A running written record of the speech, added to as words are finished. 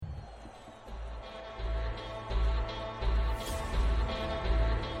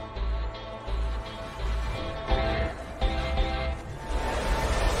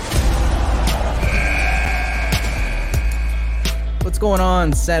going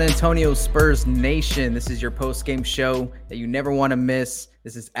on, San Antonio Spurs Nation? This is your post-game show that you never want to miss.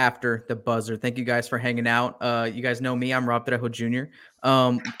 This is After the Buzzer. Thank you guys for hanging out. You guys know me. I'm Rob Trejo Jr.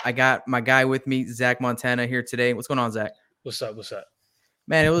 I got my guy with me, Zach Montana, here today. What's going on, Zach? What's up?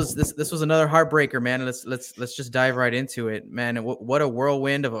 Man, it was this was another heartbreaker, man. Let's just dive right into it, man. What a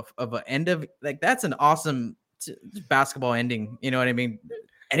whirlwind of an end of, like, that's an awesome basketball ending. You know what I mean?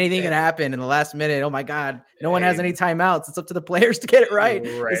 Anything can happen in the last minute. Oh my God, no one has any timeouts. It's up to the players to get it right.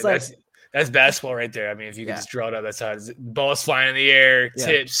 It's like that's basketball right there. I mean, if you can just draw it out, that's how balls flying in the air,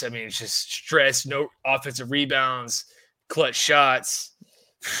 tips. I mean, it's just stress, no offensive rebounds, clutch shots,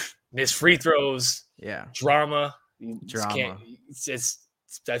 missed free throws, drama.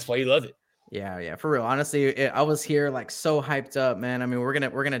 That's why you love it. Yeah, for real. Honestly, I was here like so hyped up, man. I mean, we're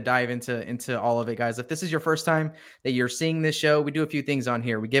gonna dive into all of it, guys. If this is your first time that you're seeing this show, we do a few things on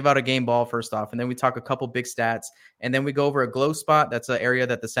here. We give out a game ball first off, and then we talk a couple big stats, and then we go over a glow spot. That's an area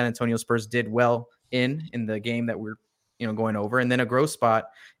that the San Antonio Spurs did well in the game that we're going over, and then a growth spot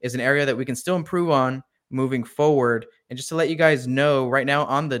is an area that we can still improve on moving forward. And just to let you guys know, right now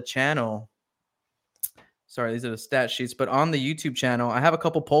on the channel, sorry, these are the stat sheets, but on the YouTube channel, I have a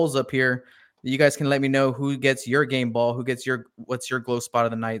couple polls up here. You guys can let me know who gets your game ball, who gets what's your glow spot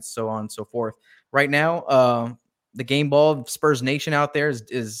of the night, so on and so forth. Right now, the game ball Spurs Nation out there is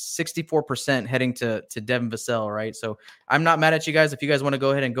 64% heading to Devin Vassell, right? So I'm not mad at you guys. If you guys want to go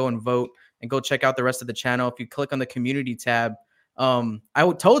ahead and go and vote and go check out the rest of the channel, if you click on the community tab, I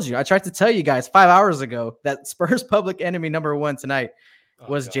tried to tell you guys 5 hours ago that Spurs public enemy number one tonight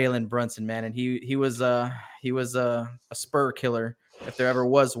was Jalen Brunson, man. And he was a Spur killer if there ever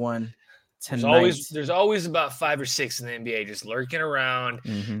was one. There's always about 5 or 6 in the NBA just lurking around.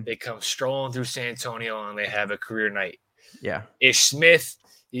 Mm-hmm. They come strolling through San Antonio and they have a career night. Yeah. Ish Smith,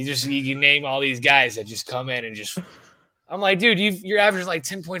 you can name all these guys that just come in and just – I'm like, dude, you're averaging like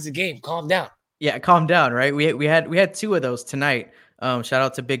 10 points a game. Calm down. Yeah, calm down, right? We had 2 of those tonight. Shout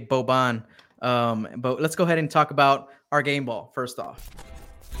out to Big Boban. But let's go ahead and talk about our game ball first off.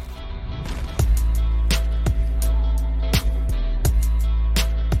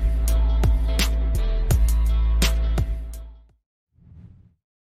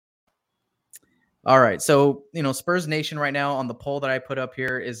 All right. So, Spurs Nation right now on the poll that I put up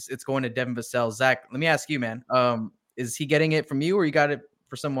here it's going to Devin Vassell. Zach, let me ask you, man. Is he getting it from you or you got it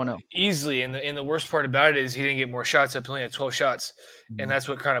for someone else? Easily. And the worst part about it is he didn't get more shots up. He only had 12 shots. Mm-hmm. And that's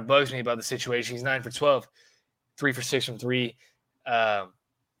what kind of bugs me about the situation. He's 9 for 12, 3 for 6 from 3. That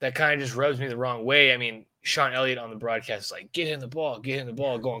kind of just rubs me the wrong way. I mean, Sean Elliott on the broadcast is like, get in the ball,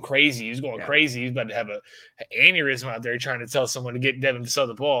 going crazy. He was going crazy. He was about to have an aneurysm out there trying to tell someone to get Devin Vassell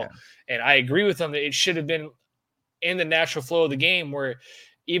the ball. Yeah. And I agree with him that it should have been in the natural flow of the game where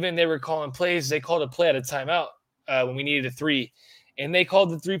even they were calling plays. They called a play at a timeout when we needed a 3. And they called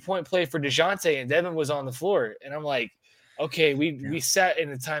the 3-point play for DeJounte, and Devin was on the floor. And I'm like, okay, we sat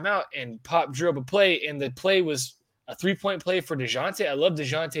in the timeout, and Pop drew up a play, and the play was a 3-point play for DeJounte. I love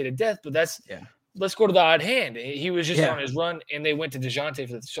DeJounte to death, but let's go to the odd hand. He was just on his run, and they went to DeJounte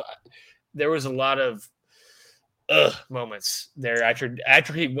for the shot. There was a lot of moments there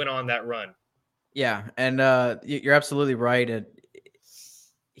after he went on that run. Yeah, and you're absolutely right.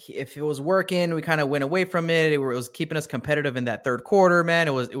 If it was working, we kind of went away from it. It was keeping us competitive in that third quarter, man.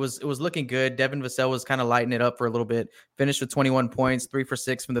 It was looking good. Devin Vassell was kind of lighting it up for a little bit. Finished with 21 points, 3 for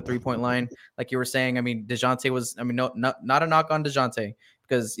 6 from the 3-point line. Like you were saying, I mean, DeJounte was, not a knock on DeJounte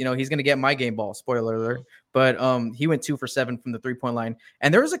because, he's going to get my game ball, spoiler alert. But he went 2 for 7 from the 3-point line.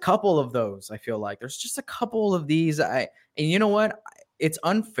 And there was a couple of those, I feel like. There's just a couple of these. And you know what? It's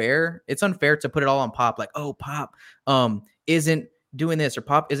unfair. It's unfair to put it all on Pop. Like, oh, Pop isn't doing this or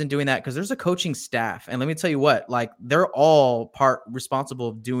Pop isn't doing that, because there's a coaching staff, and let me tell you what, like, they're all responsible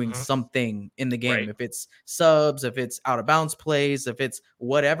of doing something in the game. Right. If it's subs, if it's out of bounds plays, if it's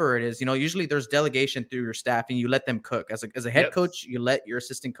whatever it is, usually there's delegation through your staff and you let them cook. As a head coach, you let your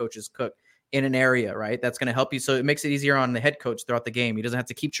assistant coaches cook in an area, right? That's going to help you. So it makes it easier on the head coach throughout the game. He doesn't have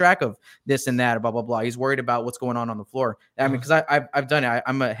to keep track of this and that, blah, blah, blah. He's worried about what's going on the floor. I mean, because I've done it.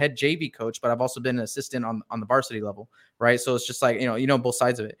 I'm a head JV coach, but I've also been an assistant on the varsity level, right? So it's just like, both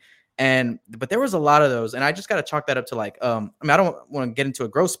sides of it. But there was a lot of those, and I just got to chalk that up to like, I don't want to get into a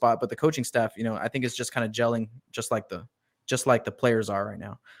growth spot, but the coaching staff, I think it's just kind of gelling just like the players are right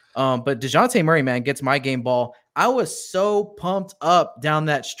now. But DeJounte Murray, man, gets my game ball. I was so pumped up down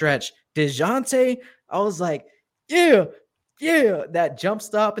that stretch. DeJounte, I was like, yeah, that jump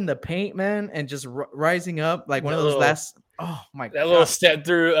stop in the paint, man, and just rising up like one of those last. Oh my god, that little step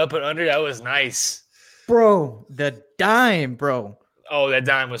through up and under, that was nice, bro. The dime, bro. Oh, that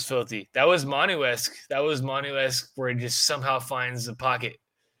dime was filthy. That was Manu-esque. Where it just somehow finds the pocket.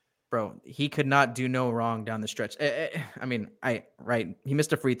 Bro, he could not do no wrong down the stretch. I mean, he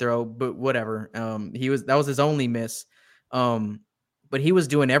missed a free throw, but whatever. That was his only miss. But he was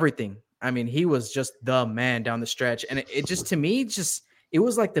doing everything. I mean, he was just the man down the stretch, and it just to me it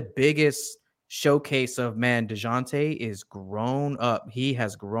was like the biggest showcase of, man, DeJounte is grown up. He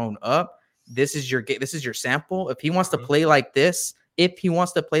has grown up. This is your sample. If he wants to play like this,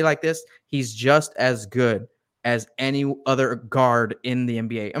 he's just as good as any other guard in the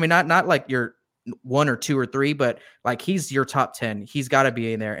NBA. I mean, not like your 1 or 2 or 3, but like he's your top 10. He's got to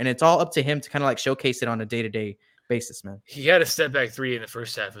be in there, and it's all up to him to kind of like showcase it on a day-to-day basis, man. He had a step back 3 in the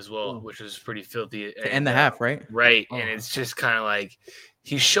first half as well, which was pretty filthy. To end the half, right? Right. And it's just kind of like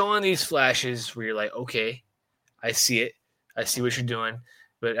he's showing these flashes where you're like, okay, I see it. I see what you're doing.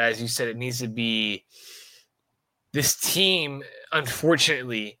 But as you said, it needs to be this team,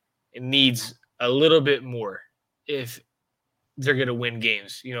 unfortunately, it needs a little bit more if they're going to win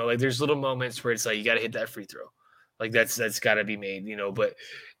games. You know, like there's little moments where it's like you got to hit that free throw. Like that's got to be made, you know, but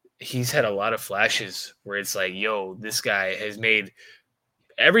he's had a lot of flashes where it's like, yo, this guy has made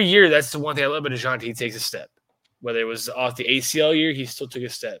every year. That's the one thing I love about DeJounte. He takes a step. Whether it was off the ACL year, he still took a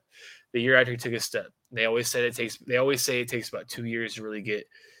step. The year after, he took a step. They always say it takes about 2 years to really get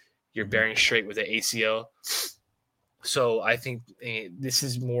your bearing straight with the ACL. So I think this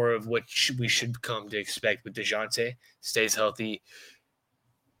is more of what we should come to expect with DeJounte. Stays healthy,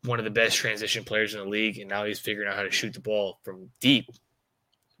 one of the best transition players in the league, and now he's figuring out how to shoot the ball from deep.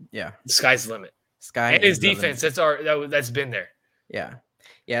 Yeah, the sky's the limit. And his defense, that's been there. Yeah.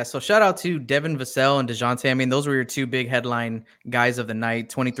 So shout out to Devin Vassell and DeJounte. I mean, those were your 2 big headline guys of the night.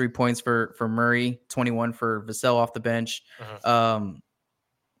 23 points for Murray, 21 for Vassell off the bench.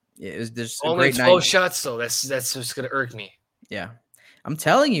 It was just only a great 12 night. Shots though. That's just gonna irk me. Yeah, I'm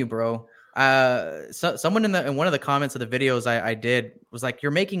telling you, bro. Someone in one of the comments of the videos I did was like,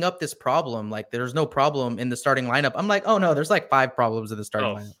 "You're making up this problem. Like, there's no problem in the starting lineup." I'm like, "Oh no, there's like 5 problems in the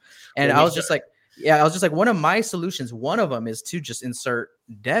starting lineup." And I was just like, one of my solutions. One of them is to just insert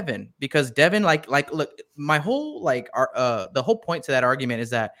Devin, because Devin, like, look, my whole the whole point to that argument is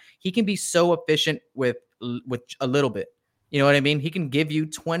that he can be so efficient with a little bit. You know what I mean? He can give you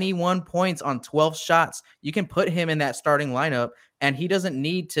 21 points on 12 shots. You can put him in that starting lineup, and he doesn't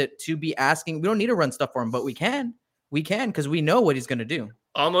need to be asking. We don't need to run stuff for him, but we can because we know what he's going to do.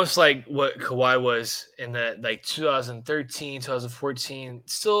 Almost like what Kawhi was in that, like 2013, 2014,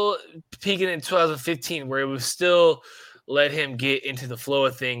 still peaking in 2015, where it was still let him get into the flow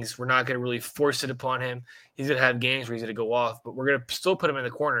of things. We're not going to really force it upon him. He's going to have games where he's going to go off, but we're going to still put him in the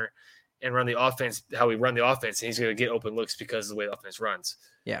corner and run the offense how we run the offense, and he's going to get open looks because of the way the offense runs.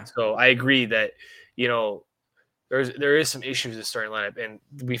 Yeah. So I agree that, you know, there is some issues in the starting lineup, and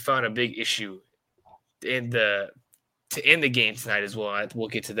we found a big issue to end the game tonight as well. We'll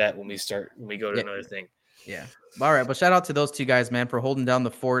get to that when we go to another thing. Yeah. All right, but shout out to those 2 guys, man, for holding down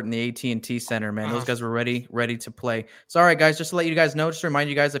the fort in the AT&T Center, man. Those guys were ready to play. So, all right, guys, just to let you guys know, just to remind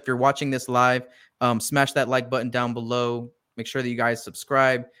you guys, if you're watching this live, smash that like button down below. Make sure that you guys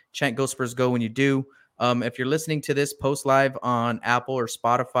subscribe. Chant Go Spurs Go when you do. If you're listening to this post live on Apple or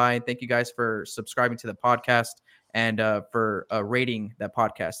Spotify, thank you guys for subscribing to the podcast and for rating that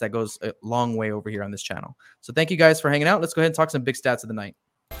podcast. That goes a long way over here on this channel. So thank you guys for hanging out. Let's go ahead and talk some big stats of the night.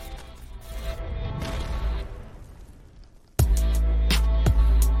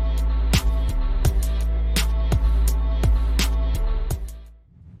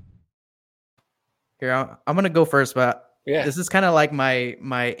 Here, I'm going to go first, but this is kind of like my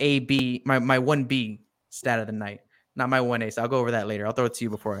 1B stat of the night, not my 1A. So I'll go over that later. I'll throw it to you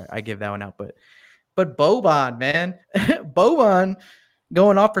before I give that one out. But Boban, man, Boban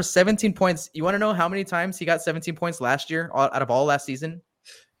going off for 17 points. You want to know how many times he got 17 points last year out of all last season?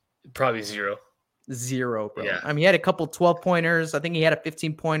 Probably 0. 0, bro. Yeah. I mean, he had a couple 12-pointers. I think he had a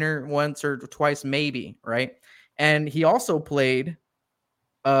 15-pointer once or twice, maybe, right? And he also played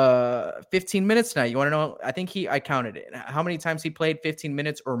 15 minutes tonight. You want to know? I think I counted it. How many times he played 15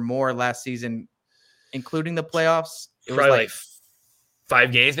 minutes or more last season, including the playoffs? It Probably was like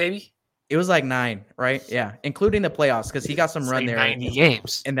 5 games, maybe. It was like 9, right? Yeah, including the playoffs, because he got some run there. 90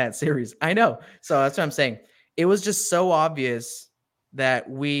 games in that series. I know. So that's what I'm saying. It was just so obvious that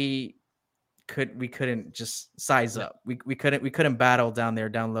we couldn't just size up. We couldn't battle down there,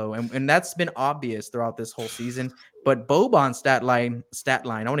 down low, and that's been obvious throughout this whole season. But Boban's stat line,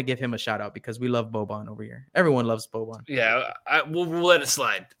 I want to give him a shout out because we love Boban over here. Everyone loves Boban. Yeah, we'll let it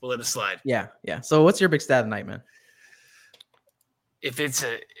slide. Yeah. So what's your big stat of the night, man? If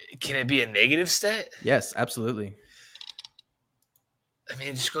can it be a negative stat? Yes, absolutely. I mean,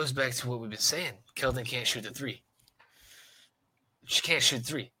 it just goes back to what we've been saying. Keldon can't shoot the three. She can't shoot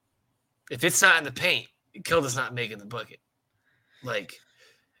three. If it's not in the paint, Keldon's not making the bucket. Like,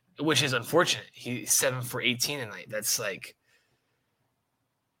 which is unfortunate. He's 7 for 18 tonight. That's like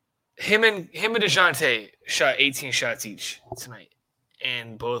him and DeJounte shot 18 shots each tonight,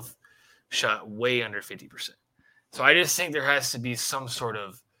 and both shot way under 50%. So I just think there has to be some sort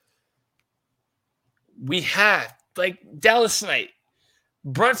of like Dallas tonight.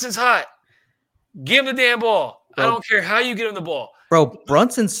 Brunson's hot. Give him the damn ball. Bro, I don't care how you get him the ball. Bro,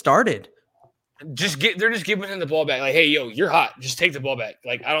 Brunson started. They're just giving him the ball back. Like, hey, yo, you're hot. Just take the ball back.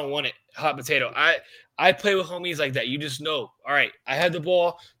 Like, I don't want it. Hot potato. I play with homies like that. You just know. All right, I had the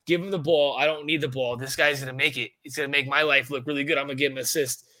ball. Give him the ball. I don't need the ball. This guy's gonna make it. It's gonna make my life look really good. I'm gonna give him an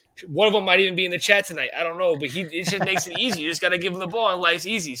assist. One of them might even be in the chat tonight. I don't know, but it just makes it easy. You just gotta give him the ball, and life's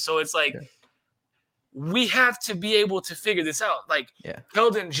easy. So it's like we have to be able to figure this out. Like,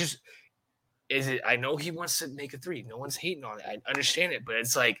 Keldon just is it. I know he wants to make a three. No one's hating on it. I understand it, but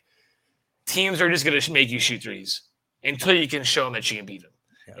it's like teams are just gonna make you shoot threes until you can show them that you can beat them.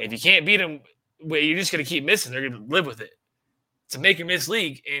 Yeah. If you can't beat them, you're just gonna keep missing. They're gonna live with it. It's a make or miss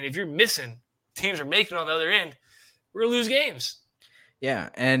league, and if you're missing, teams are making on the other end. We're gonna lose games. Yeah,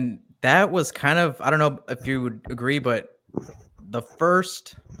 and that was kind of, I don't know if you would agree, but the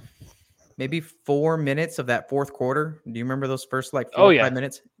first maybe 4 minutes of that fourth quarter, do you remember those first like 4 or 5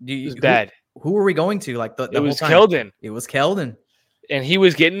 minutes? It was bad. Who were we going to? Like the it was whole time? Keldon. It was Keldon. And he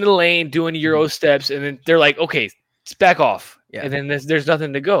was getting in the lane, doing Euro steps, and then they're like, okay, let's back off. Yeah. And then there's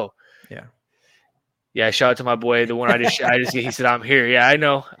nothing to go. Yeah. Yeah, shout out to my boy, the one I just he said, I'm here. Yeah, I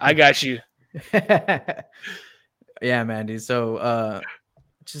know. I got you. Yeah, man, dude. So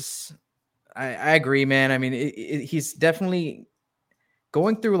I agree, man. I mean, he's definitely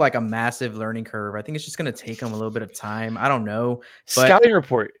going through like a massive learning curve. I think it's just going to take him a little bit of time. I don't know. But, scouting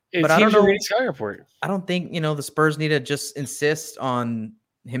report. But I don't know. Scouting report. I don't think, the Spurs need to just insist on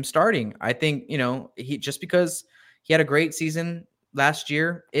him starting. I think, he just because he had a great season last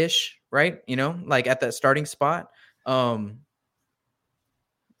year-ish, right? Like at that starting spot. He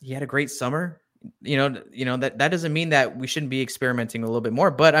had a great summer. That doesn't mean that we shouldn't be experimenting a little bit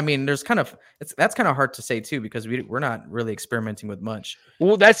more. But I mean, that's kind of hard to say too, because we're not really experimenting with much.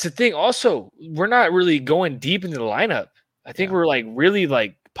 Well, that's the thing. Also, we're not really going deep into the lineup. I think we're like really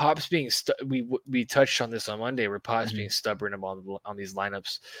like Pop's being we touched on this on Monday, where Pop's being stubborn on these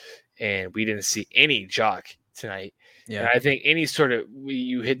lineups, and we didn't see any Jock tonight. Yeah, and I think any sort of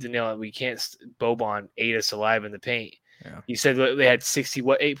you hit the nail. We can't Boban ate us alive in the paint. Yeah, you said they had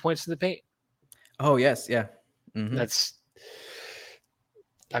 8 points in the paint. Oh yes, yeah. Mm-hmm. That's.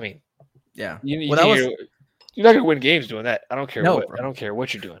 I mean, yeah. You're not gonna win games doing that. I don't care. I don't care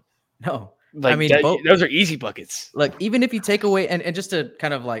what you're doing. No, like, I mean, those are easy buckets. Like, even if you take away and just to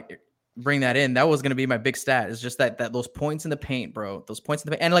kind of like bring that in, that was gonna be my big stat. Is just that those points in the paint, bro. Those points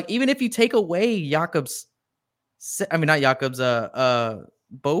in the paint, and like even if you take away Jakob's, not Jakob's,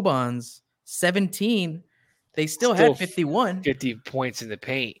 Boban's 17. They still had 51. 50 points in the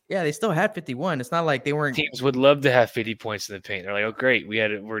paint. Yeah, they still had 51. It's not like they weren't. Teams would love to have 50 points in the paint. They're like, oh great,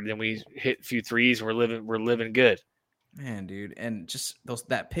 then we hit a few threes. We're living good. Man, dude, and just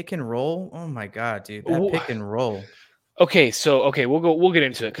that pick and roll. Oh my god, dude, that pick and roll. Okay, we'll get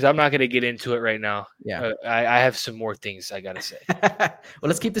into it because I'm not going to get into it right now. Yeah, I have some more things I got to say. Well,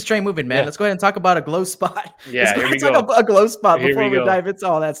 let's keep this train moving, man. Yeah. Let's go ahead and talk about a glow spot. Yeah, let's talk about a glow spot before we dive into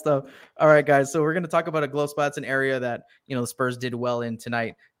all that stuff. All right, guys. So we're going to talk about a glow spot. It's an area that the Spurs did well in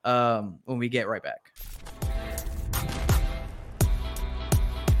tonight. When we get right back.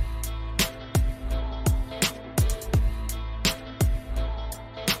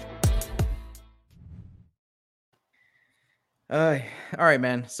 All right,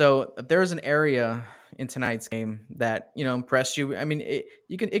 man. So if there's an area in tonight's game that impressed you, I mean,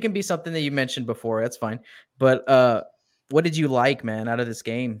 it can be something that you mentioned before. That's fine. But what did you like, man, out of this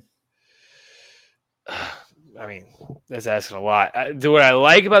game? I mean, that's asking a lot. What I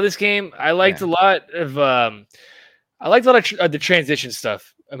like about this game, I liked a lot of the transition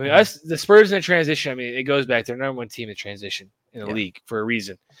stuff. I mean, the Spurs in the transition. I mean, it goes back to their number one team in transition in the league for a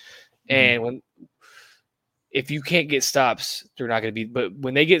reason. And if you can't get stops, they're not going to be. But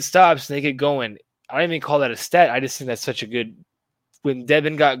when they get stops, they get going. I don't even call that a stat. I just think that's such a good. When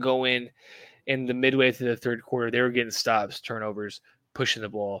Devin got going in the midway through the third quarter, they were getting stops, turnovers, pushing the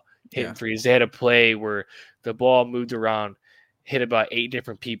ball, hitting threes. They had a play where the ball moved around, hit about 8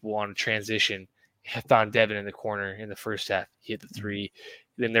 different people on a transition, found Devin in the corner in the first half. He hit the three.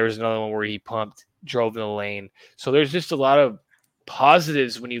 Then there was another one where he pumped, drove in the lane. So there's just a lot of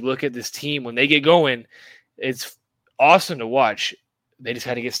positives when you look at this team. When they get going, it's awesome to watch. they just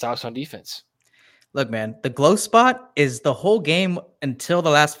had to get stops on defense. Look, man, the glow spot is the whole game until the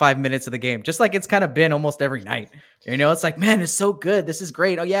last 5 minutes of the game, just like it's kind of been almost every night. It's like, man, it's so good. This is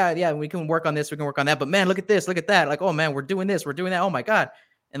great. Oh, yeah, we can work on this. We can work on that. But, man, look at this. Look at that. Like, oh, man, we're doing this. We're doing that. Oh, my God.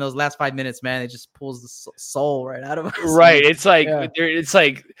 And those last 5 minutes, man, it just pulls the soul right out of us. Right. It's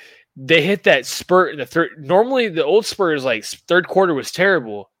like they hit that spurt in the third. Normally, the old Spurs, like, third quarter was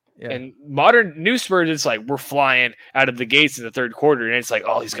terrible. Yeah. And new Spurs, it's like we're flying out of the gates in the third quarter. And it's like,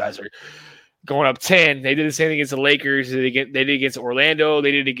 oh, these guys are going up 10. They did the same thing against the Lakers. They did against Orlando.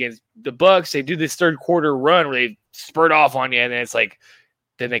 They did against the Bucks. They do this third quarter run where they spurt off on you, and then it's like,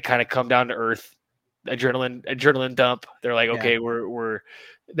 then they kind of come down to earth, adrenaline dump. They're like, okay,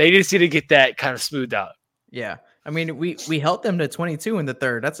 they just need to get that kind of smoothed out. Yeah, I mean, we held them to 22 in the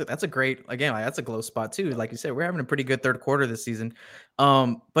third. That's a great, again, like, that's a glow spot too. Like you said, we're having a pretty good third quarter this season.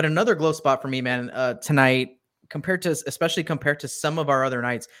 But another glow spot for me, man, tonight, especially compared to some of our other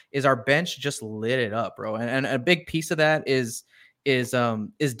nights, is our bench just lit it up, bro. And a big piece of that is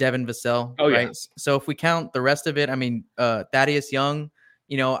Devin Vassell. Oh, right? Yeah. So if we count the rest of it, I mean, Thaddeus Young,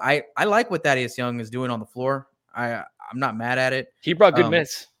 I like what Thaddeus Young is doing on the floor. I'm not mad at it. He brought good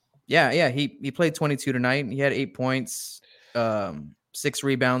minutes. Yeah. He played 22 tonight. He had 8 points, 6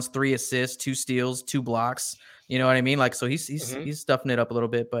 rebounds, 3 assists, 2 steals, 2 blocks. You know what I mean? Like, so he's stuffing it up a little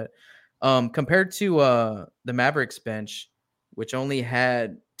bit, but compared to the Mavericks bench, which only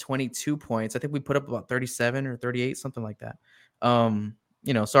had 22 points, I think we put up about 37 or 38, something like that.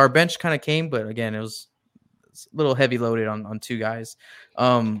 So our bench kind of came, but again, it's a little heavy loaded on 2 guys.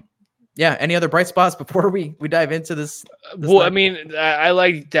 Any other bright spots before we dive into this? Well, I mean, I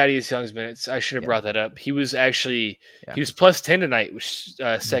like Thaddeus Young's minutes. I should have brought that up. He was actually he was plus 10 tonight, which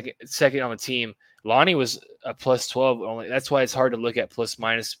second on the team. Lonnie was a plus 12 only. That's why it's hard to look at plus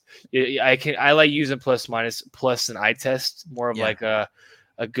minus. I like using plus minus plus an eye test, more of like a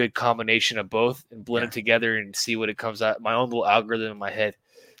good combination of both, and blend it together and see what it comes out. My own little algorithm in my head.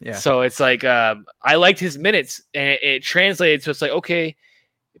 Yeah. So it's like I liked his minutes, and it translated. So it's like, okay,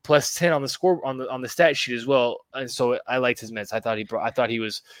 plus 10 on the score on the stat sheet as well. And so I liked his minutes. I thought he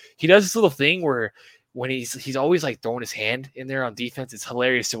does this little thing where when he's always like throwing his hand in there on defense. It's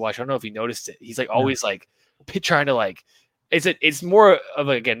hilarious to watch. I don't know if you noticed it. He's like always like trying to like, it's more of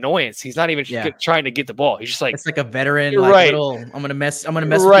like annoyance. He's not even trying to get the ball. He's just like, it's like a veteran, like, right? I'm gonna mess.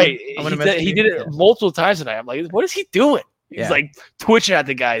 Right. He did it multiple times tonight. I'm like, what is he doing? He's like twitching at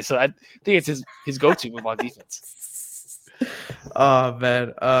the guy. So I think it's his go-to move on defense. Oh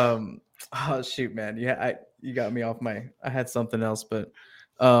man. Oh shoot, man. Yeah, you got me off I had something else, but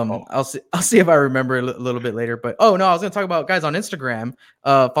I'll see if I remember a little bit later. But I was gonna talk about guys on Instagram.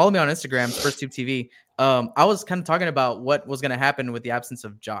 Follow me on Instagram, SpursTube TV. I was kind of talking about what was gonna happen with the absence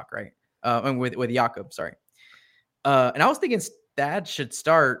of Jock, right? And with Jakob, sorry. And I was thinking Thad should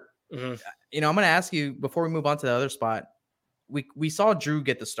start. Mm-hmm. I'm gonna ask you before we move on to the other spot. We saw Drew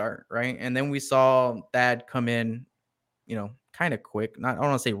get the start, right? And then we saw Thad come in, kind of quick. I don't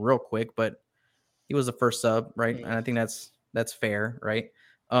want to say real quick, but he was the first sub, right? Mm-hmm. And I think that's fair, right?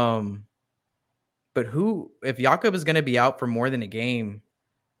 But if Jakob is going to be out for more than a game,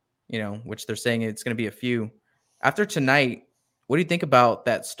 which they're saying it's going to be a few after tonight, what do you think about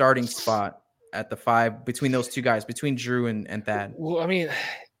that starting spot at the 5 between those 2 guys, between Drew and Thad? Well, I mean,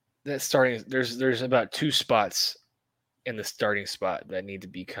 that starting, there's about 2 spots in the starting spot that need to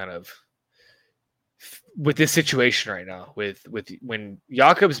be kind of with this situation right now. With when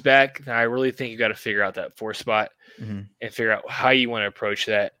Jakob's back, I really think you got to figure out that 4 spot and figure out how you want to approach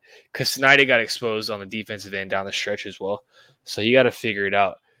that. Because tonight it got exposed on the defensive end down the stretch as well, so you got to figure it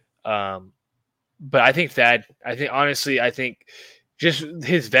out. But I think just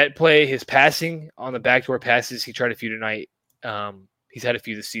his vet play, his passing on the backdoor passes, he tried a few tonight. He's had a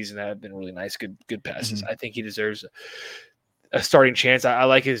few this season that have been really nice, good passes. I think he deserves a starting chance. I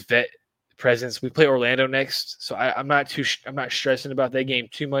like his vet presence. We play Orlando next, so I'm not stressing about that game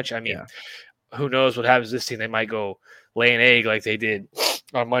too much. I mean, who knows what happens to this team? They might go lay an egg like they did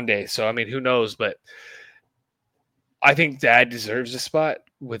on Monday. So I mean, who knows? But I think Thad deserves a spot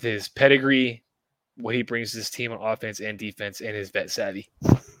with his pedigree, what he brings to this team on offense and defense, and his vet savvy.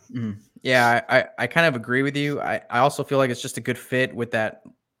 Yeah, I kind of agree with you. I also feel like it's just a good fit with that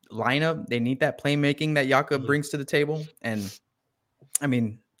lineup. They need that playmaking that Jakob brings to the table. And I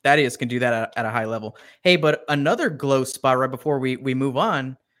mean, Thaddeus can do that at a high level. Hey, but another glow spot right before we move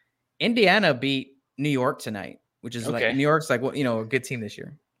on, Indiana beat New York tonight, which is like New York's like, a good team this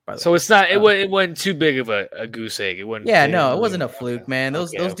year. By the So way, it's not. It wasn't too big of a goose egg. It wasn't. yeah, They didn't no, it really- wasn't a fluke, man.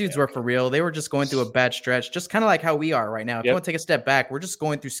 Those Okay, dudes were for real. They were just going through a bad stretch, just kind of like how we are right now. If you Yep. want to take a step back, we're just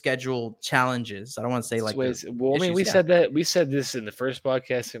going through schedule challenges. I don't want to say like Well, I mean, issues, we yeah. said that we said this in the first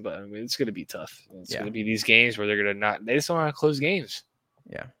podcast, but I mean, it's going to be tough. It's going to be these games where they're going to not. They just don't want to close games.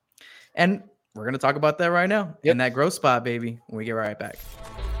 Yeah, and we're gonna talk about that right now in that growth spot, baby. When we get right back.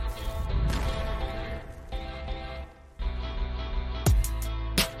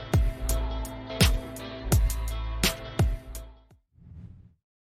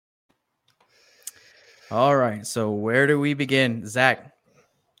 All right, so where do we begin, Zach?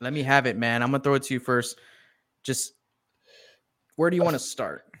 Let me have it, man. I'm gonna throw it to you first. Just where do you want to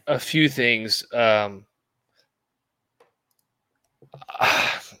start? A few things.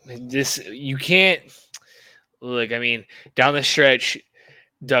 This you can't look. I mean, down the stretch,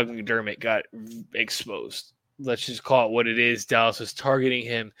 Doug McDermott got exposed. Let's just call it what it is. Dallas was targeting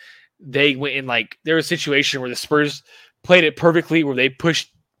him. They went in like there was a situation where the Spurs played it perfectly, where they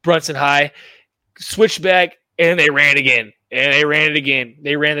pushed Brunson high, switched back, and they ran again. And they ran it again.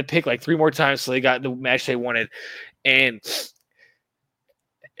 They ran the pick like 3 more times, so they got the match they wanted. And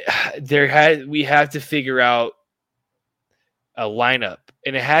we have to figure out a lineup,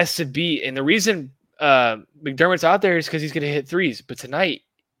 and it has to be. And the reason McDermott's out there is because he's going to hit threes. But tonight,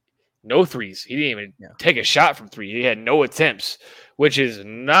 no threes. He didn't even take a shot from 3. He had no attempts, which is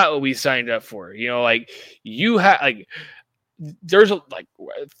not what we signed up for. You know, like you have like. There's like,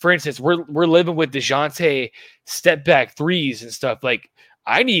 for instance, we're living with DeJounte step back threes and stuff. Like,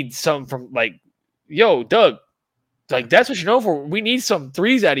 I need some from like, yo, Doug, like that's what you're known for. We need some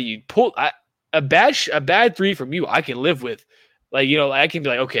threes out of you. Pull a bad 3 from you. I can live with, like, you know, I can be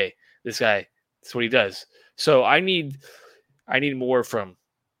like, okay, this guy, that's what he does. So I need more from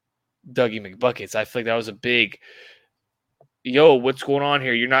Dougie McBuckets. I feel like that was a big. Yo, what's going on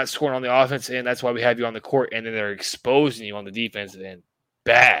here? You're not scoring on the offense end. That's why we have you on the court. And then they're exposing you on the defensive end.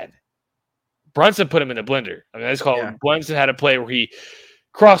 Bad. Brunson put him in the blender. I mean, that's called Brunson had a play where he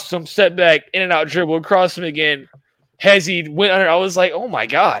crossed him, step back, in and out dribble, crossed him again. Hezzy went under. I was like, oh my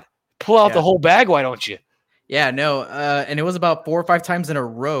God. Pull out the whole bag, why don't you? Yeah, no. And it was about 4 or 5 times in a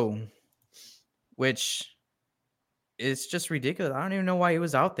row, which is just ridiculous. I don't even know why he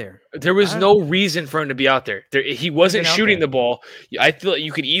was out there. There was no reason for him to be out there. He wasn't shooting the ball. I feel like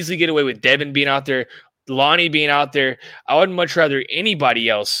you could easily get away with Devin being out there, Lonnie being out there. I would much rather anybody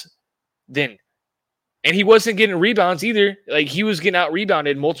else than. And he wasn't getting rebounds either. Like, he was getting out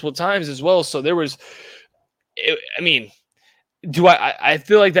rebounded multiple times as well. So there was. I mean, I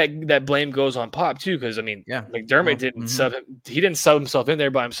feel like that blame goes on Pop too, because I mean, McDermott didn't sub him. He didn't sub himself in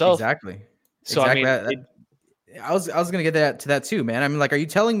there by himself. Exactly. So I mean. I was gonna get to that too, man. I mean, like, are you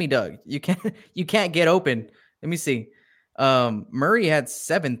telling me, Doug, you can't get open? Let me see. Murray had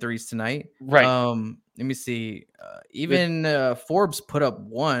 7 threes tonight. Right. Let me see. Even Forbes put up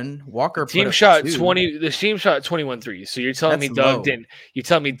 1. Walker team put up shot 2. 20. The team shot 21 threes. So you're telling me Doug didn't? You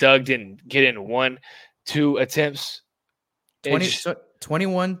telling me Doug didn't get in 1, 2 attempts?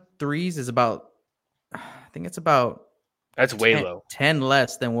 21 threes is about. I think it's about. That's way low. 10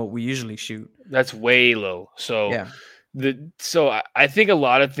 less than what we usually shoot. That's way low. So I think a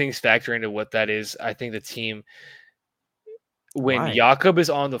lot of things factor into what that is. I think the team, when Jakob is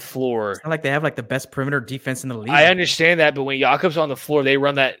on the floor, it's not like they have like the best perimeter defense in the league. I understand that, but when Jakob's on the floor, they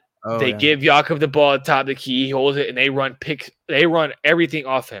run that. They give Jakob the ball at the top of the key. He holds it, and they run everything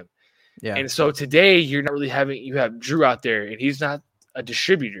off him. Yeah. And so today you're not really you have Drew out there, and he's not a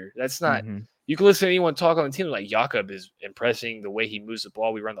distributor. That's not. Mm-hmm. You can listen to anyone talk on the team like Jakob is impressing the way he moves the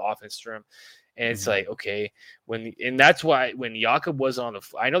ball. We run the offense through him. And it's like, okay, and that's why when Jakob was on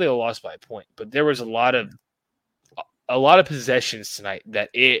I know they lost by a point, but there was a lot of possessions tonight that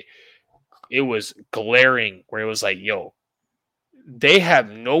it was glaring where it was like, yo, they have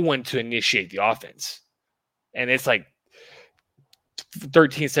no one to initiate the offense. And it's like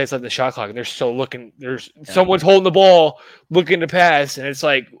 13 seconds left in the shot clock, and they're still looking. Someone's holding the ball, looking to pass, and it's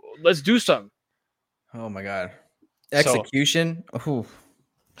like, let's do something. Oh my God, execution.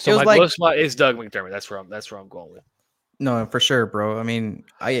 So my close spot is Doug McDermott. That's where I'm going with. No, for sure, bro. I mean,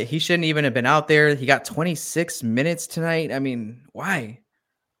 he shouldn't even have been out there. He got 26 minutes tonight. I mean, why?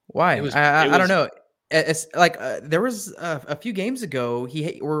 I don't know. It's like there was a few games ago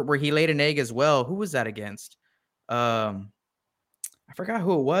where he laid an egg as well. Who was that against? I forgot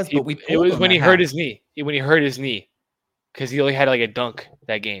who it was, but it was when he hurt his knee. When he hurt his knee, because he only had like a dunk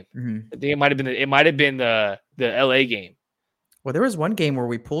that game. Mm-hmm. I think it might have been the LA game. Well, there was one game where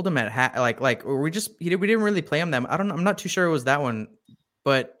we pulled him at we didn't really play him that. I'm not too sure it was that one,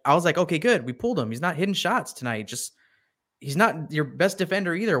 but I was like, okay, good, we pulled him. He's not hitting shots tonight. Just he's not your best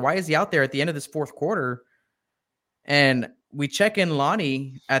defender either. Why is he out there at the end of this fourth quarter? And we check in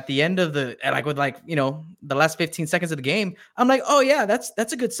Lonnie at the end of the with the last 15 seconds of the game. I'm like, oh yeah, that's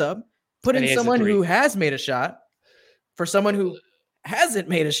a good sub. Put in someone who has made a shot for someone who hasn't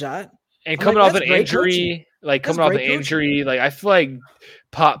made a shot. And coming off an injury, like I feel like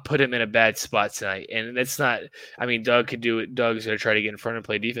Pop put him in a bad spot tonight. And that's not, I mean, Doug could do it. Doug's going to try to get in front and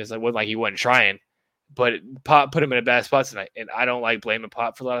play defense. Like, wasn't like he wasn't trying, but Pop put him in a bad spot tonight. And I don't like blaming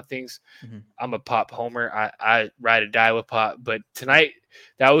Pop for a lot of things. Mm-hmm. I'm a Pop homer. I ride or die with Pop. But tonight,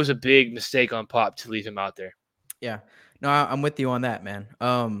 that was a big mistake on Pop to leave him out there. Yeah. No, I'm with you on that, man.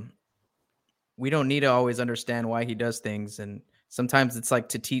 We don't need to always understand why he does things. And sometimes it's like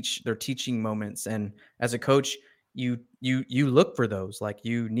they're teaching moments. And as a coach, you look for those. Like,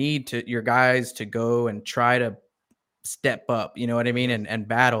 you need your guys to go and try to step up, you know what I mean? And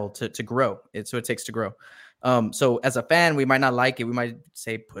battle to grow. It's what it takes to grow. So as a fan, we might not like it. We might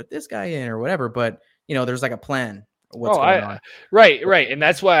say, put this guy in or whatever, but there's like a plan. What's going on. Right. And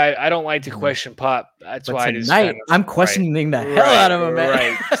that's why I don't like to question Pop. That's but why tonight I'm questioning the hell out of him, man.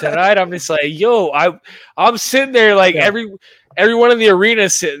 Right. Tonight I'm just like, yo, I'm sitting there like everyone in the arena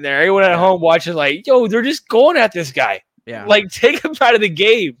is sitting there, everyone at home watching, like, yo, they're just going at this guy. Yeah. Like, take him out of the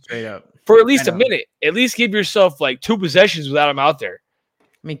game. Straight up. For at least a minute. At least give yourself like 2 possessions without him out there.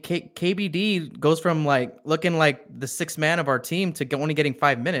 I mean, KBD goes from like looking like the sixth man of our team to only getting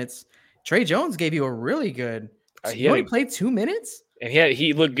 5 minutes. Trey Jones gave you a really good. He only played 2 minutes, and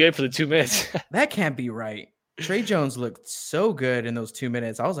he looked good for the 2 minutes. That can't be right. Trey Jones looked so good in those 2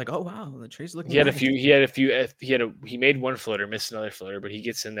 minutes. I was like, oh wow, the Trey's looking. He made one floater, missed another floater, but he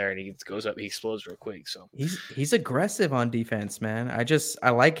gets in there and he goes up. He explodes real quick. So he's aggressive on defense, man.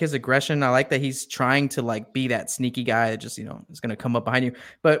 I like his aggression. I like that he's trying to like be that sneaky guy that just is going to come up behind you.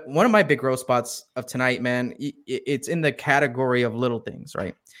 But one of my big growth spots of tonight, man, it's in the category of little things,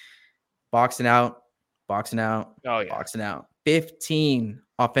 right? Boxing out. Oh yeah, boxing out. 15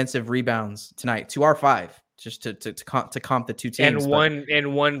 offensive rebounds tonight to our 5. Just to comp the 2 teams.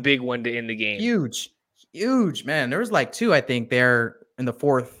 And one big one to end the game. Huge, man. There was like 2, I think, there in the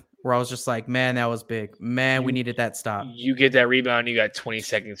fourth where I was just like, man, that was big. Man, we needed that stop. You get that rebound, you got 20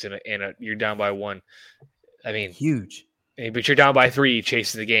 seconds and you're down by 1. I mean, huge. But you're down by 3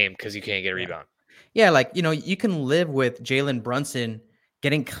 chasing the game because you can't get a rebound. Yeah, like, you can live with Jalen Brunson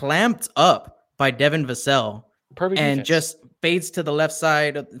getting clamped up by Devin Vassell. Perfect and defense. Just fades to the left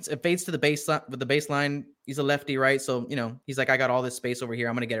side. It fades to the baseline with the baseline. He's a lefty, right? So, he's like, I got all this space over here.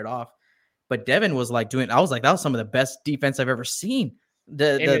 I'm going to get it off. But Devin was like I was like, that was some of the best defense I've ever seen.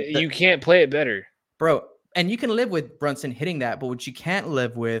 You can't play it better. Bro. And you can live with Brunson hitting that, but what you can't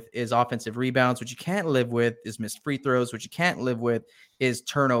live with is offensive rebounds. What you can't live with is missed free throws. What you can't live with is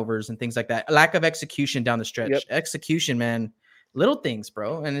turnovers and things like that. Lack of execution down the stretch. Yep. Execution, man. Little things,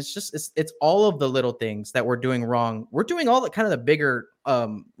 bro. And it's all of the little things that we're doing wrong. We're doing all the kind of the bigger,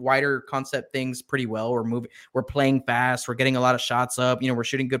 wider concept things pretty well. We're playing fast. We're getting a lot of shots up. We're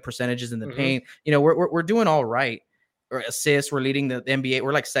shooting good percentages in the paint. We're doing all right. Or assists. We're leading the NBA.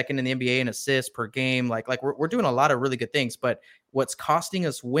 We're like second in the NBA in assists per game. Like we're doing a lot of really good things. But what's costing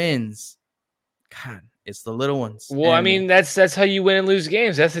us wins, God, it's the little ones. Well, I mean, that's how you win and lose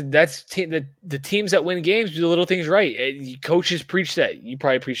games. The teams that win games do the little things right. Coaches preach that. You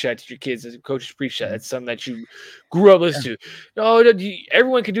probably preach that to your kids. Coaches preach that. That's something that you grew up listening to. No,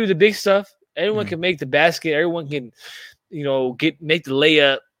 everyone can do the big stuff. Everyone can make the basket. Everyone can, make the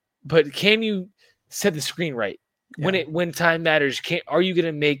layup. But can you set the screen right? Yeah. When time matters, are you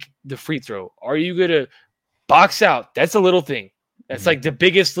gonna make the free throw? Are you gonna box out? That's a little thing. That's like the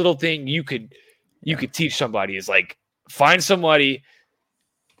biggest little thing you could teach somebody is like find somebody,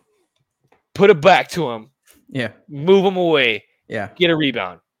 put it back to them, move them away, get a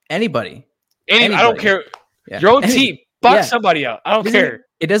rebound. Anybody. I don't care. Yeah. Your own team, box somebody out. I don't care.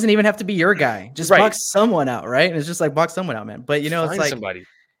 It doesn't even have to be your guy. Just box someone out, right? And it's just like box someone out, man. But it's like somebody.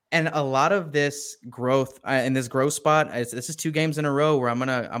 And a lot of this growth in this growth spot, this is 2 games in a row where I'm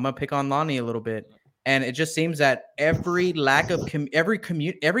gonna pick on Lonnie a little bit. And it just seems that every lack of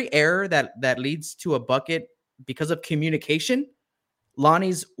every error that leads to a bucket because of communication,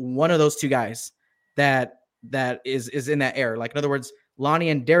 Lonnie's one of those 2 guys that is in that error. Like, in other words, Lonnie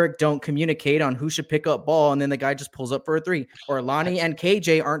and Derek don't communicate on who should pick up ball, and then the guy just pulls up for a 3. Or Lonnie and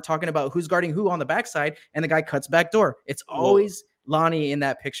KJ aren't talking about who's guarding who on the backside, and the guy cuts back door. It's always Lonnie in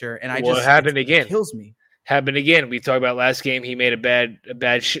that picture, and it happened again. It kills me. Happened again. We talked about last game. He made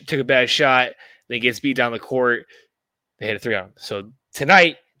took a bad shot. Then gets beat down the court. They hit a 3 on him. So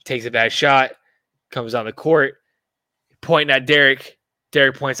tonight, takes a bad shot, comes down the court, pointing at Derek.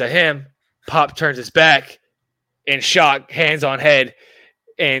 Derek points at him. Pop turns his back. and shock, hands on head,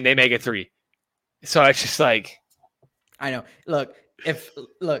 and they make a 3. So it's just like, I know. Look,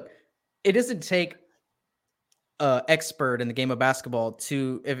 it doesn't take expert in the game of basketball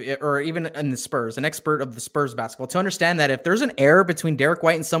or even in the Spurs, an expert of the Spurs basketball to understand that if there's an error between Derek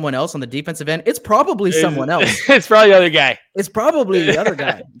White and someone else on the defensive end, it's probably someone else. It's probably the other guy. It's probably the other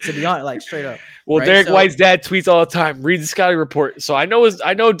guy, to be honest, like straight up. Well, right? Derek White's dad tweets all the time, read the scouting report. So I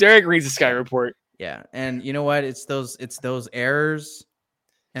know Derek reads the scouting report. Yeah. And you know what? It's those errors.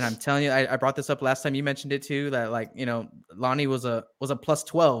 And I'm telling you, I brought this up last time. You mentioned it too, that like, you know, Lonnie was a plus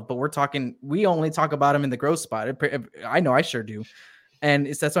 12, but we only talk about him in the growth spot. I know I sure do. And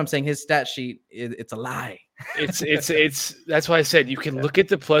that's what I'm saying. His stat sheet, it's a lie. It's that's why I said you can look at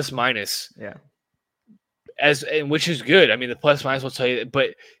the plus minus. Yeah. And which is good. I mean, the plus minus will tell you,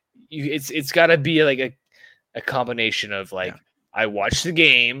 but it's got to be like a combination of like, I watched the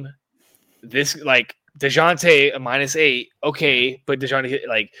game, this like, DeJounte a -8, okay, but DeJounte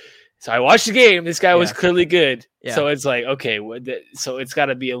like, so I watched the game. This guy was clearly good, so it's like okay, so it's got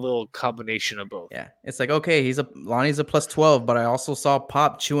to be a little combination of both. Yeah, it's like okay, Lonnie's a plus 12, but I also saw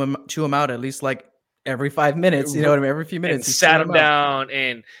Pop chew him out at least like every 5 minutes. You know what I mean? Every few minutes, he sat him down,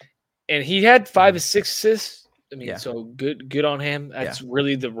 and he had 5 or 6 assists. I mean, so good on him. That's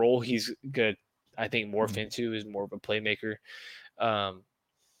really the role he's good. I think morph into is more of a playmaker. So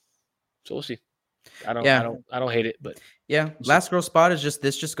we'll see. I don't hate it, but last growth spot is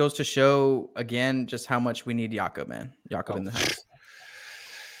just goes to show again just how much we need Jakob, man. Jakob in the house.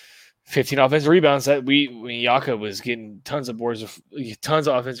 15 offensive rebounds. Jakob was getting tons of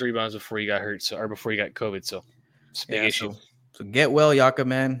offensive rebounds before he got hurt, or before he got COVID. So it's a big issue. So get well, Jakob,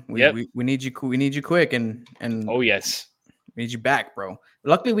 man. We need you. We need you quick, and oh yes, we need you back, bro.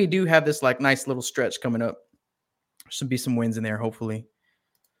 Luckily, we do have this like nice little stretch coming up. Should be some wins in there, hopefully.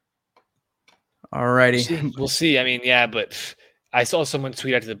 Alrighty, we'll see. I mean, but I saw someone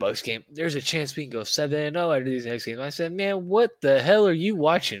tweet after the Bucks game, there's a chance we can go 7-0 after these next games. I said, man, what the hell are you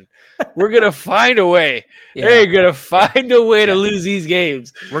watching? We're gonna find a way. They're gonna find a way to lose these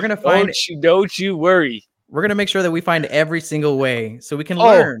games. We're gonna find. Don't you worry. We're gonna make sure that we find every single way so we can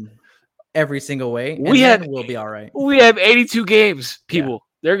learn every single way. And we'll be all right. We have 82 games, people.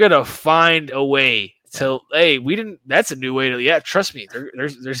 They're gonna find a way. So that's a new way to trust me.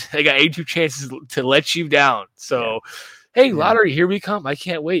 They got 82 chances to let you down. So lottery, here we come. I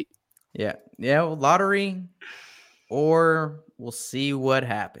can't wait. Well, lottery, or we'll see what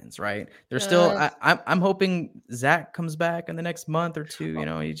happens, right? There's still I'm hoping Zach comes back in the next month or two. You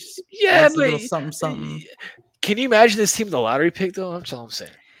know, he just adds a little something. Can you imagine this team with the lottery pick though? That's all I'm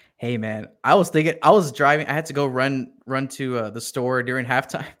saying. Hey man, I was driving, I had to go run to the store during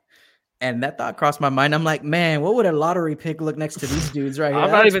halftime. And that thought crossed my mind. I'm like, man, what would a lottery pick look next to these dudes right here? I'm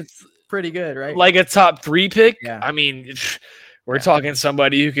not even pretty good, right? Like a top 3 pick. Yeah. I mean, we're talking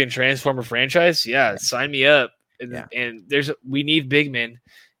somebody who can transform a franchise. Yeah. Sign me up. And we need big men,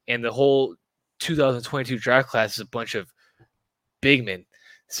 and the whole 2022 draft class is a bunch of big men.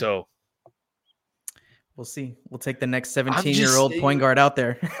 So we'll see. We'll take the next 17-year-old point guard out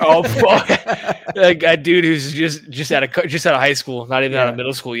there. Oh, fuck. A dude who's just out of high school, not even out of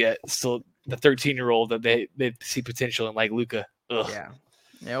middle school yet. Still the 13-year-old that they see potential in, like Luka. Yeah.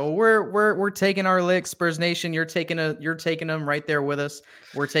 Well, we're taking our licks, Spurs Nation. You're taking them right there with us.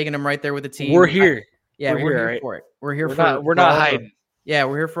 We're taking them right there with the team. We're here. We're here for it. We're here we're not hiding.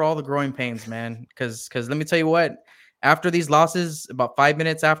 We're here for all the growing pains, man. Because let me tell you what. After these losses, about 5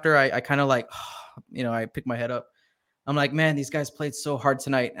 minutes after, I kind of like. I picked my head up. I'm like, man, these guys played so hard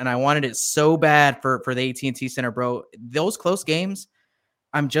tonight, and I wanted it so bad for the AT&T Center, bro. Those close games,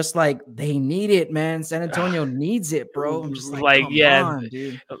 I'm just like, they need it, man. San Antonio needs it, bro. I'm just like come on,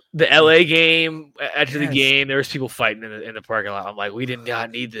 dude. The LA game, after the game, there was people fighting in the parking lot. I'm like, we did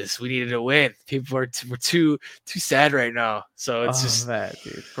not need this. We needed to win. People were too sad right now. So it's just that,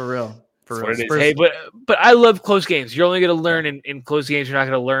 dude. For real. What it is. Hey, but I love close games. You're only going to learn in close games. You're not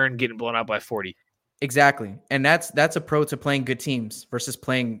going to learn getting blown out by 40. Exactly. And that's a pro to playing good teams versus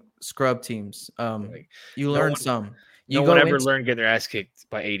playing scrub teams. You learn some. No one ever learned getting their ass kicked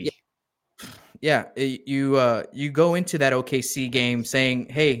by 80. Yeah. You go into that OKC game saying,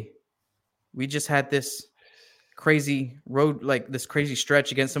 hey, we just had this crazy road, like this crazy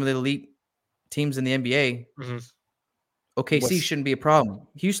stretch against some of the elite teams in the NBA. Mm-hmm. OKC shouldn't be a problem.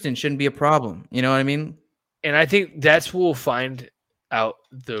 Houston shouldn't be a problem. You know what I mean? And I think that's where we'll find out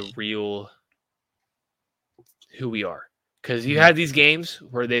the real who we are. Because you had these games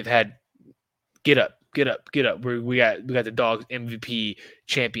where they've had get up. Where we got the Dogs MVP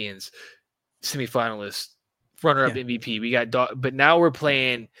champions, semifinalists, runner-up MVP. We got but now we're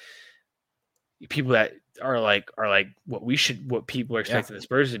playing people that are like what people are expecting the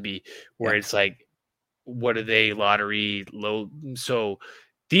Spurs to be, where it's like, what are they, lottery low? So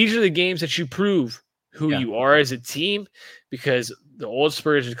these are the games that you prove who you are as a team, because the old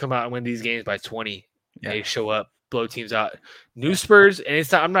Spurs would come out and win these games by 20. They show up, blow teams out. New Spurs, and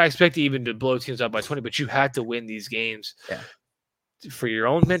it's not, I'm not expecting even to blow teams out by 20, but you had to win these games for your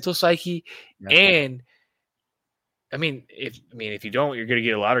own mental psyche. And I mean, if you don't, you're gonna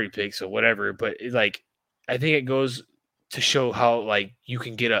get a lottery pick, so whatever. But I think it goes to show how you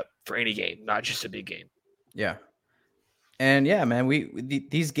can get up for any game, not just a big game. Yeah. And man,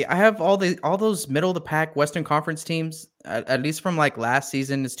 I have all those middle of the pack Western Conference teams, at least from last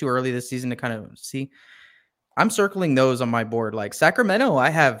season. It's too early this season to kind of see. I'm circling those on my board. Like Sacramento, I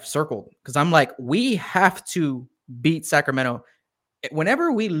have circled because I'm like, we have to beat Sacramento.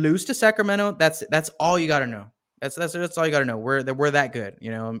 Whenever we lose to Sacramento, that's all you got to know. That's all you got to know. We're that good.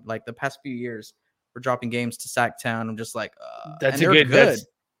 Like the past few years, we're dropping games to Sacktown. I'm just like, that's a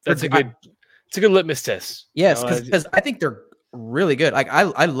good litmus test. Yes, because I think they're really good. Like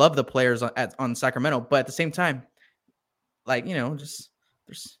I love the players on Sacramento, but at the same time, just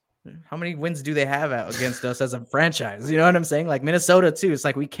there's how many wins do they have against us as a franchise? You know what I'm saying? Like Minnesota too. It's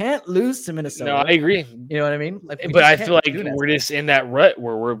like we can't lose to Minnesota. No, I agree. You know what I mean? But I feel like we're just in that rut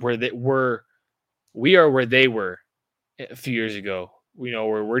where we are where they were a few years ago.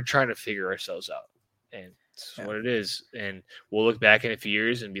 Where we're trying to figure ourselves out, and it's what it is. And we'll look back in a few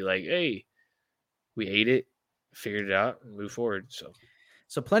years and be like, hey, we ate it, figured it out, and move forward.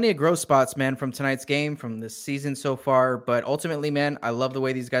 So plenty of growth spots, man, from tonight's game, from this season so far. But ultimately, man, I love the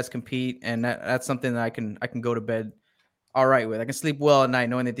way these guys compete, and that's something that I can go to bed all right with. I can sleep well at night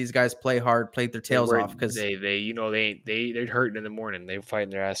knowing that these guys play hard, played their tails off, because they're hurting in the morning. They're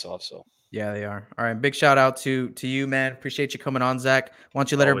fighting their ass off. So yeah, they are. All right, big shout out to you, man. Appreciate you coming on, Zach. Why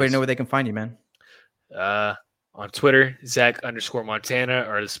don't you let everybody know where they can find you, man? On Twitter, Zach_Montana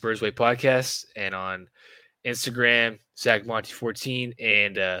or the Spurs Way Podcast, and on Instagram, ZachMonty14,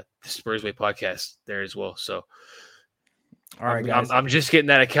 and the Spurs Way Podcast there as well. So, all right, guys. I'm just getting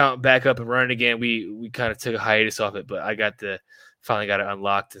that account back up and running again. We kind of took a hiatus off it, but I finally got it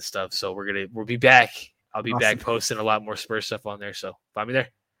unlocked and stuff. So we'll be back. I'll be back posting a lot more Spurs stuff on there. So find me there.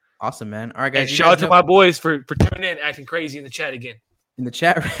 Awesome, man. All right, guys. And shout out to my boys for tuning in, acting crazy in the chat again. In the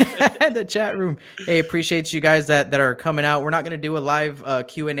chat room. Hey, appreciate you guys that are coming out. We're not going to do a live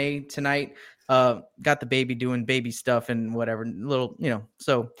Q&A tonight. Got the baby doing baby stuff and whatever, little,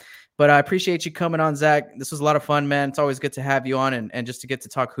 but I appreciate you coming on, Zach. This was a lot of fun, man. It's always good to have you on and just to get to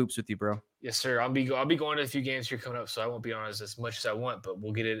talk hoops with you, bro. Yes, sir. I'll be going to a few games here coming up, so I won't be on as much as I want, but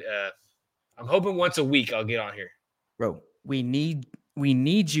we'll get it. I'm hoping once a week I'll get on here. Bro, we need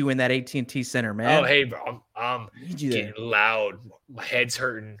you in that AT&T Center, man. Oh, hey, bro. I'm getting loud. My head's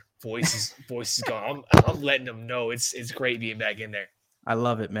hurting. Voice is gone. I'm letting them know it's great being back in there. I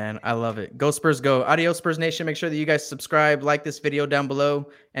love it, man. I love it. Go Spurs, go. Adios, Spurs Nation. Make sure that you guys subscribe, like this video down below,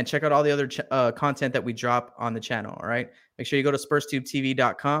 and check out all the other content that we drop on the channel, all right? Make sure you go to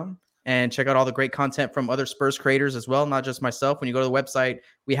SpursTubeTV.com and check out all the great content from other Spurs creators as well, not just myself. When you go to the website,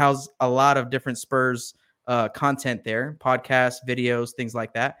 we house a lot of different Spurs content there, podcasts, videos, things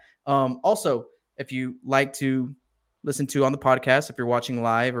like that. Also, if you like to listen to on the podcast, if you're watching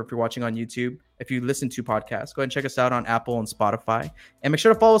live or if you're watching on YouTube, if you listen to podcasts, go ahead and check us out on Apple and Spotify, and make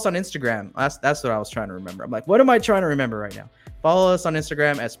sure to follow us on Instagram. That's what I was trying to remember. I'm like, what am I trying to remember right now? Follow us on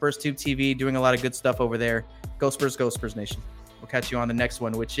Instagram at SpursTubeTV, doing a lot of good stuff over there. Go Spurs Nation. We'll catch you on the next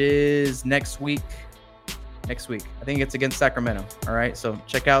one, which is next week. I think it's against Sacramento. All right. So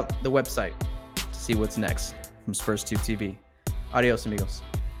check out the website to see what's next from SpursTubeTV. Adios, amigos.